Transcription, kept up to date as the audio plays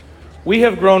We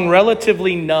have grown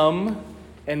relatively numb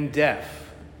and deaf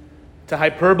to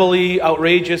hyperbole,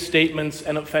 outrageous statements,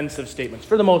 and offensive statements,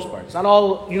 for the most part. It's not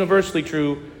all universally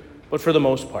true, but for the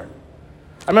most part.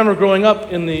 I remember growing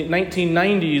up in the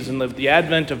 1990s and the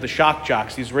advent of the shock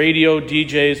jocks, these radio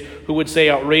DJs who would say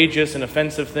outrageous and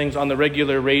offensive things on the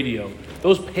regular radio.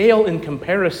 Those pale in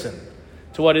comparison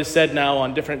to what is said now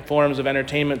on different forms of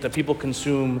entertainment that people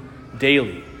consume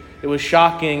daily. It was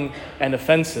shocking and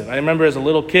offensive. I remember as a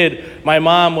little kid, my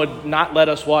mom would not let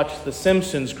us watch The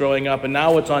Simpsons growing up, and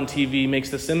now what's on TV makes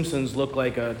The Simpsons look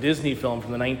like a Disney film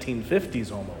from the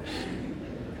 1950s almost.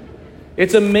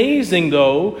 It's amazing,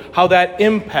 though, how that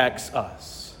impacts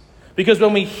us. Because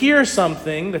when we hear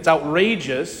something that's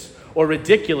outrageous or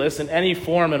ridiculous in any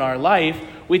form in our life,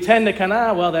 we tend to kind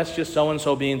of, well, that's just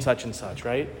so-and-so being such and such,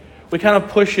 right? We kind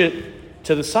of push it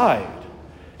to the side.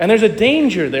 And there's a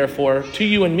danger, therefore, to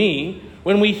you and me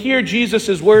when we hear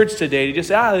Jesus' words today to just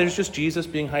say, there's just Jesus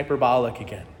being hyperbolic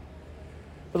again.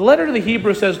 But the letter to the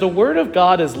Hebrews says, the word of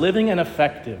God is living and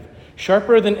effective,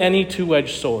 sharper than any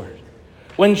two-edged sword.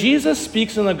 When Jesus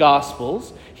speaks in the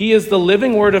Gospels, he is the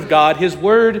living word of God. His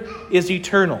word is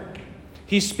eternal.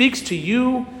 He speaks to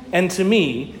you and to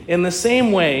me in the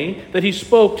same way that he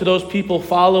spoke to those people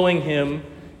following him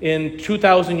in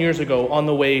 2,000 years ago on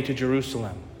the way to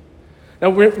Jerusalem. Now,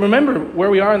 remember where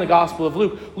we are in the Gospel of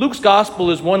Luke. Luke's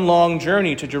Gospel is one long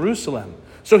journey to Jerusalem.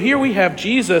 So here we have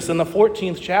Jesus in the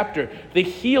 14th chapter, the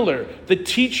healer, the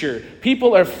teacher.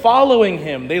 People are following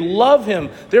him. They love him.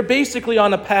 They're basically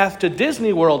on a path to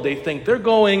Disney World, they think. They're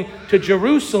going to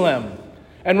Jerusalem.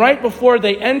 And right before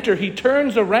they enter, he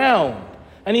turns around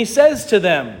and he says to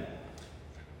them,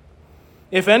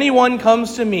 if anyone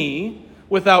comes to me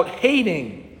without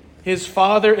hating his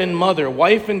father and mother,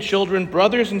 wife and children,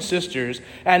 brothers and sisters,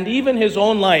 and even his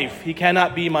own life, he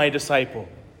cannot be my disciple.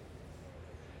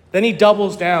 Then he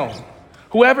doubles down.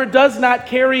 Whoever does not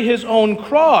carry his own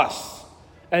cross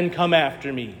and come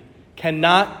after me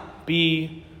cannot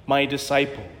be my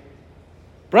disciple.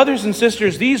 Brothers and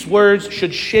sisters, these words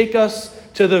should shake us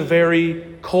to the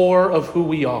very core of who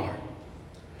we are.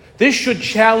 This should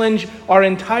challenge our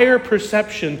entire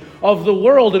perception of the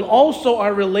world and also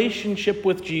our relationship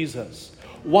with Jesus.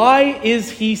 Why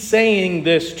is he saying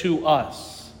this to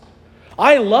us?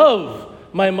 I love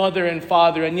my mother and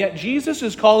father, and yet Jesus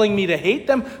is calling me to hate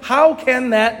them? How can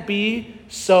that be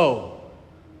so?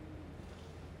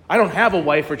 I don't have a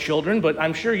wife or children, but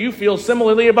I'm sure you feel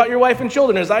similarly about your wife and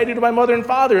children as I do to my mother and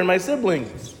father and my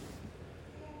siblings.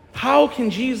 How can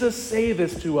Jesus say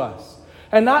this to us?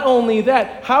 And not only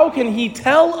that, how can he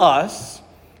tell us,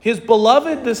 his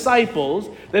beloved disciples,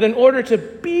 that in order to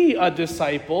be a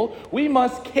disciple, we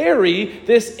must carry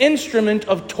this instrument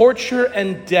of torture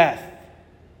and death?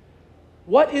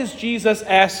 What is Jesus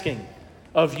asking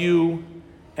of you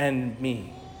and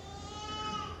me?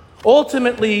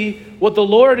 Ultimately, what the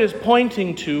Lord is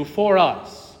pointing to for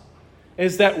us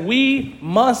is that we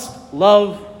must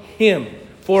love him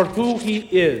for who he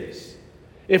is,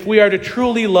 if we are to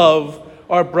truly love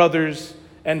our brothers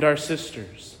and our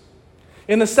sisters.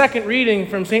 In the second reading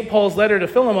from St. Paul's letter to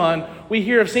Philemon, we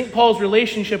hear of St. Paul's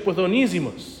relationship with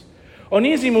Onesimus.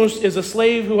 Onesimus is a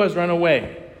slave who has run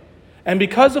away. And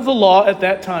because of the law at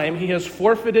that time, he has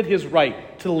forfeited his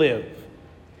right to live.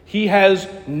 He has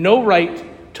no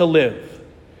right to live.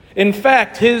 In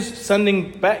fact, his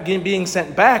being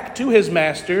sent back to his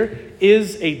master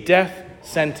is a death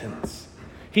sentence.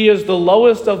 He is the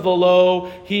lowest of the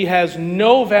low. He has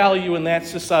no value in that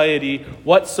society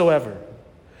whatsoever.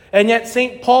 And yet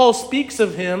St. Paul speaks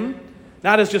of him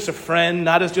not as just a friend,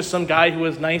 not as just some guy who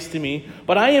is nice to me,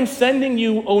 but I am sending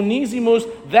you Onesimus.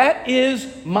 That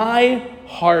is my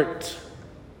heart.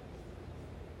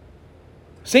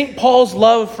 St. Paul's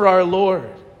love for our Lord,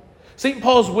 St.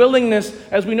 Paul's willingness,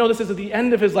 as we know this is at the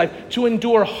end of his life, to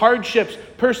endure hardships,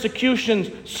 persecutions,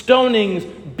 stonings,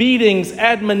 beatings,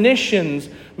 admonitions,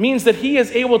 means that he is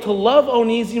able to love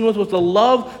Onesimus with the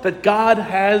love that God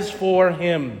has for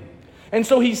him. And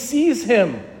so he sees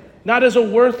him not as a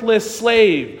worthless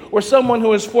slave or someone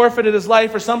who has forfeited his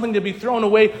life or something to be thrown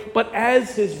away, but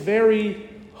as his very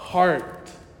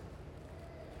heart.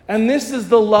 And this is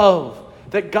the love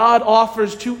that God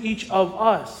offers to each of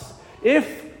us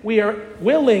if we are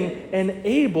willing and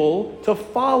able to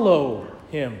follow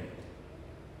him,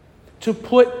 to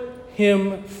put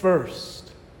him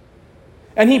first.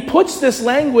 And he puts this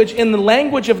language in the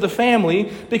language of the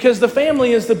family because the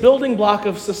family is the building block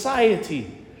of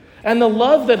society. And the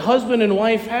love that husband and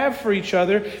wife have for each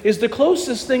other is the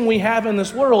closest thing we have in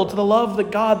this world to the love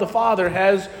that God the Father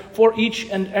has for each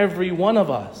and every one of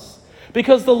us.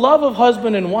 Because the love of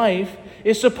husband and wife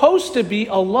is supposed to be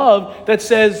a love that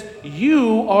says,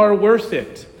 you are worth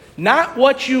it. Not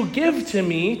what you give to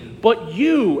me, but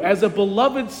you as a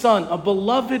beloved son, a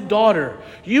beloved daughter,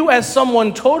 you as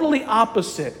someone totally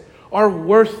opposite are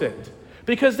worth it.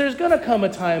 Because there's going to come a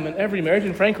time in every marriage,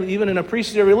 and frankly, even in a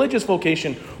priestly or religious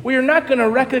vocation, where you're not going to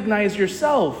recognize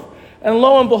yourself. And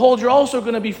lo and behold, you're also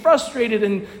going to be frustrated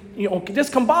and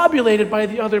discombobulated by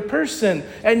the other person.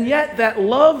 And yet that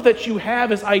love that you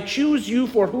have is, I choose you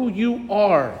for who you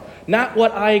are, not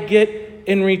what I get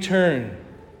in return.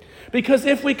 Because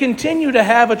if we continue to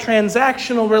have a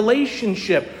transactional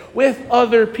relationship with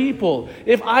other people,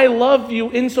 if I love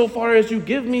you insofar as you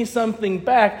give me something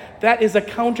back, that is a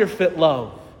counterfeit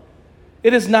love.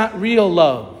 It is not real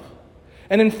love.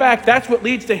 And in fact, that's what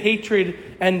leads to hatred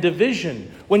and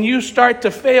division. When you start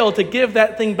to fail to give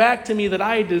that thing back to me that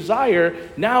I desire,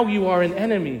 now you are an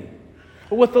enemy.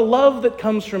 But with the love that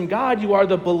comes from God, you are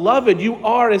the beloved. You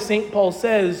are, as St. Paul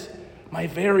says, my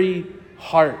very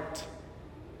heart.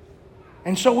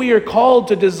 And so we are called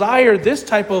to desire this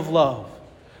type of love.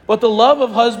 But the love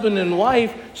of husband and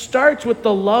wife starts with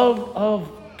the love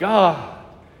of God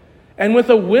and with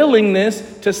a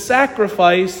willingness to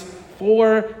sacrifice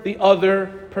for the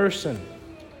other person.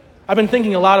 I've been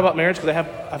thinking a lot about marriage because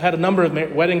I've had a number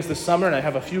of weddings this summer, and I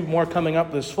have a few more coming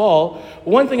up this fall.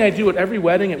 One thing I do at every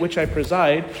wedding at which I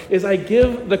preside is I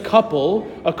give the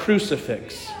couple a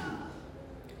crucifix.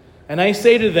 And I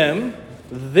say to them,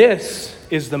 this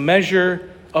is the measure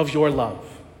of your love.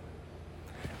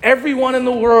 Everyone in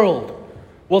the world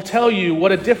will tell you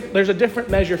there's a different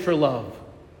measure for love.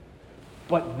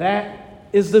 But that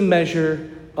is the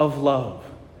measure of love.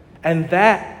 And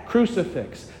that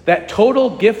crucifix, that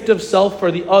total gift of self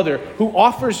for the other, who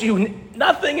offers you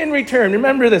nothing in return.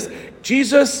 Remember this,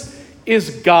 Jesus is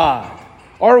God.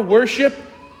 Our worship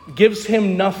gives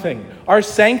him nothing. Our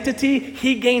sanctity,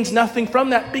 he gains nothing from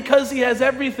that because he has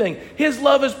everything. His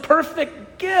love is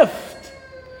perfect gift.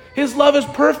 His love is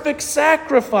perfect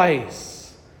sacrifice.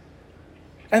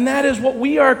 And that is what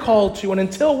we are called to. And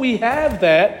until we have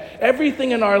that,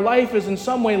 everything in our life is in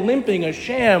some way limping, a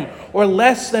sham, or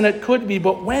less than it could be.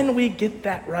 But when we get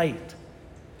that right,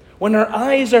 when our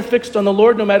eyes are fixed on the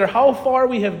Lord, no matter how far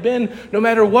we have been, no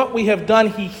matter what we have done,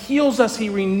 he heals us, he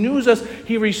renews us,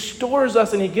 he restores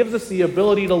us, and he gives us the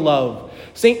ability to love.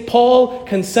 St. Paul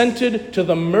consented to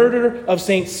the murder of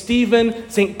St. Stephen.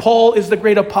 St. Paul is the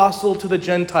great apostle to the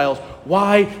Gentiles.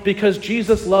 Why? Because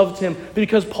Jesus loved him.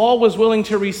 Because Paul was willing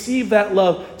to receive that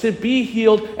love, to be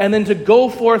healed, and then to go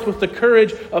forth with the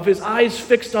courage of his eyes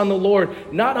fixed on the Lord,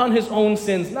 not on his own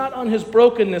sins, not on his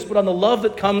brokenness, but on the love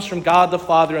that comes from God the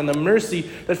Father and the mercy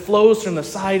that flows from the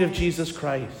side of Jesus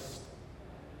Christ.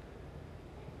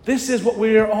 This is what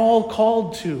we are all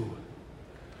called to.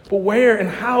 But where and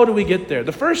how do we get there?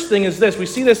 The first thing is this. We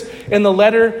see this in the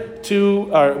letter to,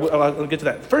 I'll get to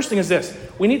that. The first thing is this.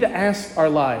 We need to ask our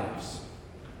lives.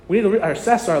 We need to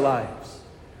assess our lives.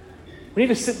 We need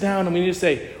to sit down and we need to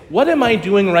say, what am I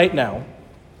doing right now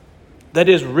that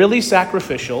is really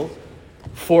sacrificial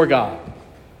for God?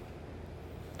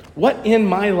 What in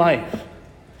my life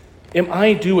am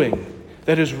I doing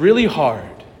that is really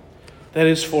hard, that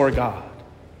is for God?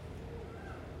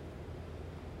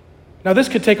 Now, this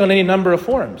could take on any number of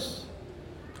forms.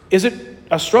 Is it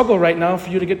a struggle right now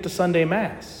for you to get to Sunday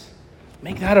Mass?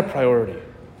 Make that a priority.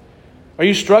 Are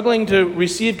you struggling to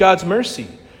receive God's mercy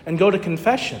and go to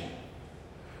confession?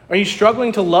 Are you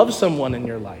struggling to love someone in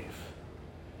your life?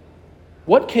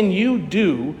 What can you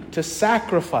do to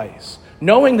sacrifice,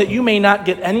 knowing that you may not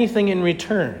get anything in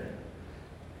return?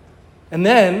 And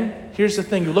then, here's the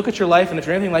thing. You look at your life, and if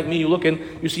you're anything like me,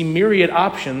 you see myriad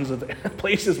options of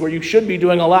places where you should be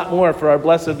doing a lot more for our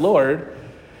blessed Lord.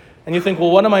 And you think,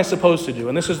 well, what am I supposed to do?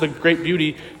 And this is the great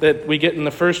beauty that we get in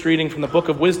the first reading from the Book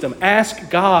of Wisdom. Ask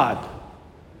God.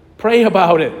 Pray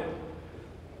about it.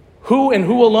 Who and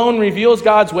who alone reveals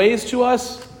God's ways to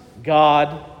us?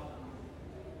 God.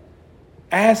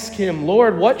 Ask him,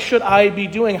 Lord, what should I be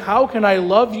doing? How can I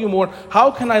love you more?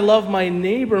 How can I love my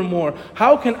neighbor more?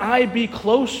 How can I be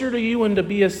closer to you and to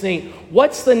be a saint?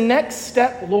 What's the next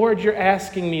step, Lord, you're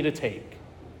asking me to take?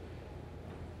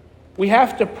 We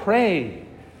have to pray.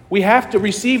 We have to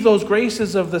receive those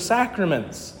graces of the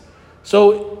sacraments.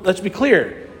 So let's be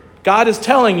clear. God is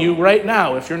telling you right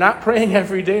now, if you're not praying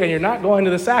every day and you're not going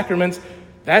to the sacraments,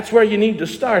 that's where you need to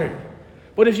start.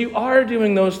 But if you are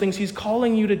doing those things, he's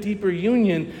calling you to deeper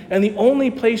union. And the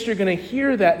only place you're going to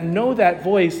hear that and know that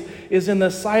voice is in the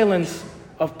silence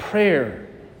of prayer,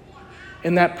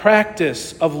 in that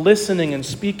practice of listening and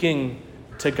speaking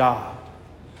to God.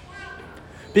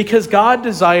 Because God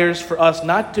desires for us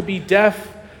not to be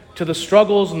deaf to the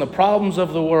struggles and the problems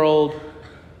of the world,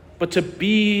 but to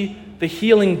be the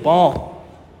healing balm,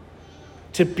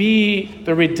 to be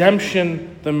the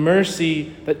redemption, the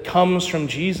mercy that comes from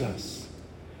Jesus.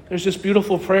 There's this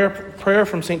beautiful prayer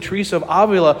from St. Teresa of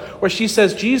Avila where she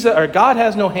says, God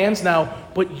has no hands now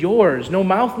but yours, no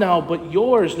mouth now but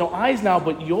yours, no eyes now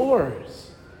but yours.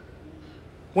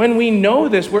 When we know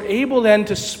this, we're able then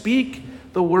to speak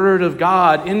the word of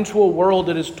God into a world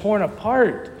that is torn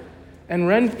apart and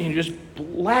just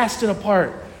blasted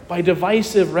apart by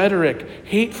divisive rhetoric,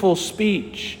 hateful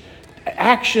speech,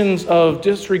 actions of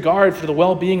disregard for the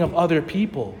well-being of other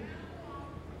people.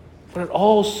 But it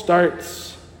all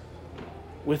starts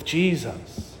with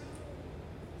Jesus,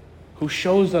 who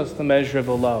shows us the measure of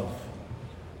the love,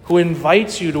 who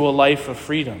invites you to a life of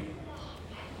freedom.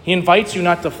 He invites you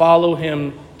not to follow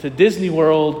him to Disney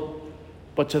World,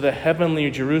 but to the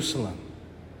heavenly Jerusalem,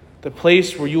 the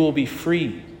place where you will be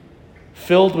free,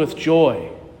 filled with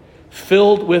joy,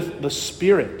 filled with the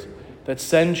Spirit that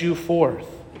sends you forth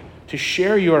to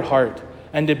share your heart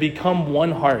and to become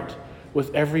one heart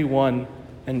with everyone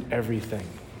and everything.